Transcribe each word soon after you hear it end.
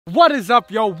What is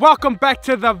up, yo? Welcome back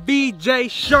to the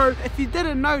VJ show. If you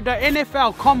didn't know, the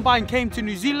NFL Combine came to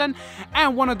New Zealand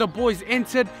and one of the boys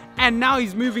entered, and now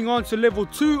he's moving on to level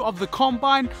 2 of the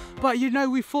Combine. But you know,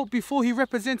 we thought before he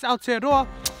represents Aotearoa,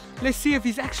 let's see if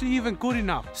he's actually even good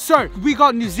enough. So we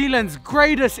got New Zealand's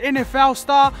greatest NFL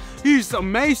star. He's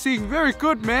amazing, very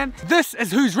good, man. This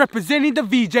is who's representing the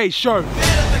VJ show.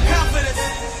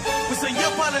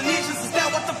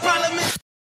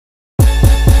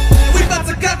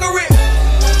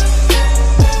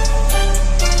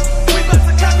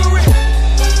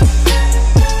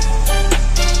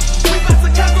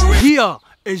 Here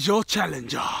is your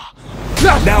challenger.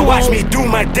 Now watch me do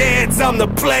my dance. I'm the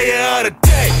player of the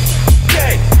day.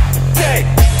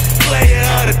 Player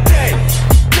of the day.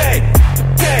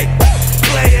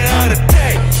 Player of the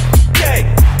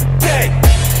day.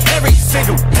 Every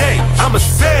single day, I'm a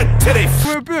sin to they.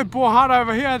 We're a bit more hard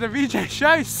over here at the VJ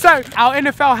show. So our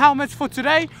NFL helmets for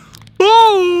today.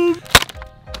 Boom!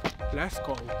 Let's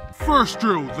go. First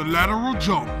drill, the lateral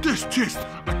jump. This test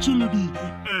agility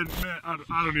and man, I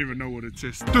don't even know what it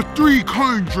tests. The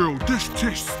 3-cone drill. This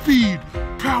test speed,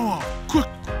 power, quick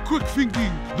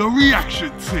thinking. The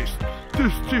reaction test.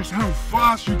 This test how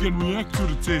fast you can react to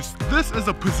the test. This is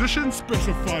a position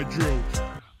specified drill.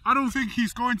 I don't think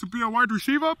he's going to be a wide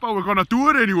receiver, but we're gonna do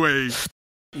it anyway.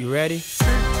 You ready?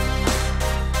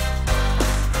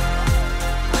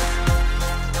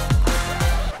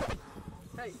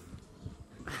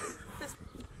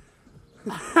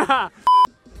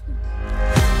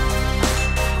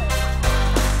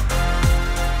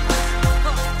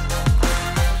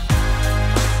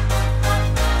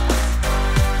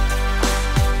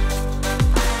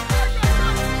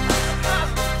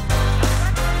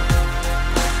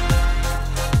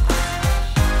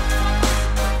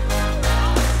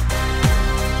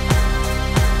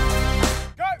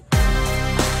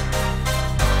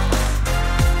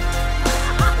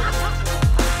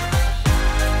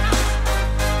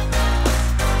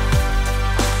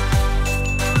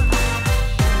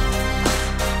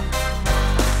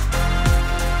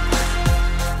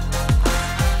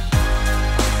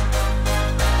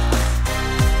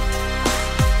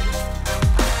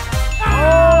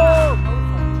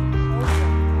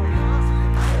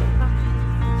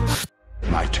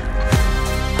 My turn.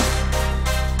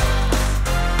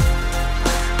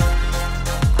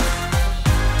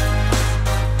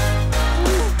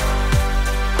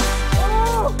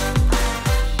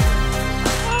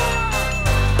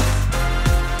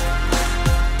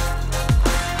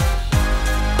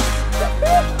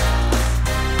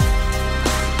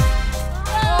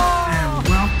 And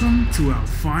welcome to our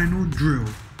final drill,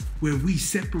 where we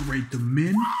separate the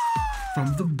men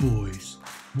from the boys.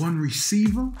 One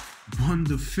receiver, one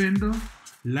defender.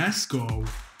 Let's go.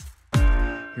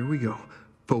 Here we go.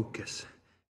 Focus.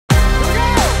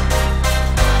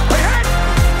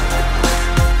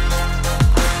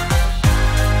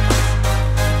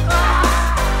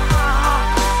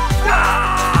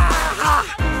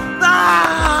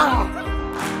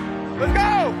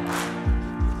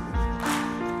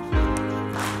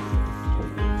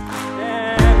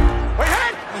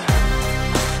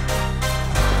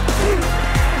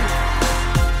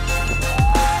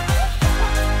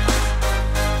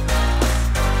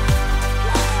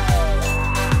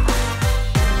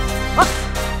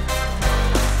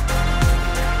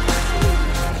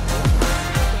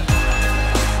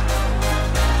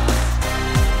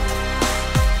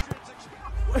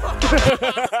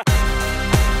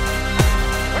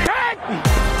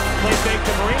 Play fake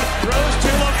to Marine, throws to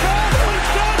LaFond. Let's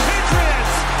go,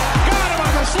 Patriots! Got him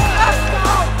on the slide.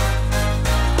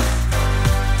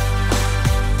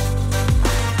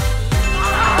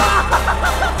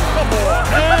 Come on,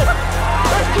 man.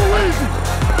 That's too easy.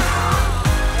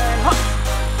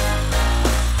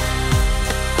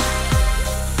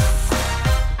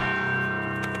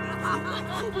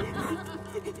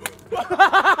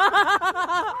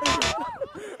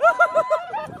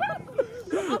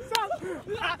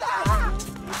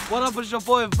 What up, it's your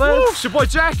boy Vince. It's your boy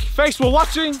Jack. Thanks for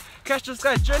watching. Catch this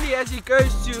guy's journey as he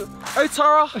goes to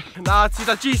Otara. Now to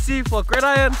the GC for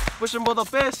Gridiron. Wish him all the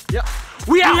best.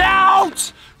 We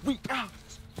out! We out!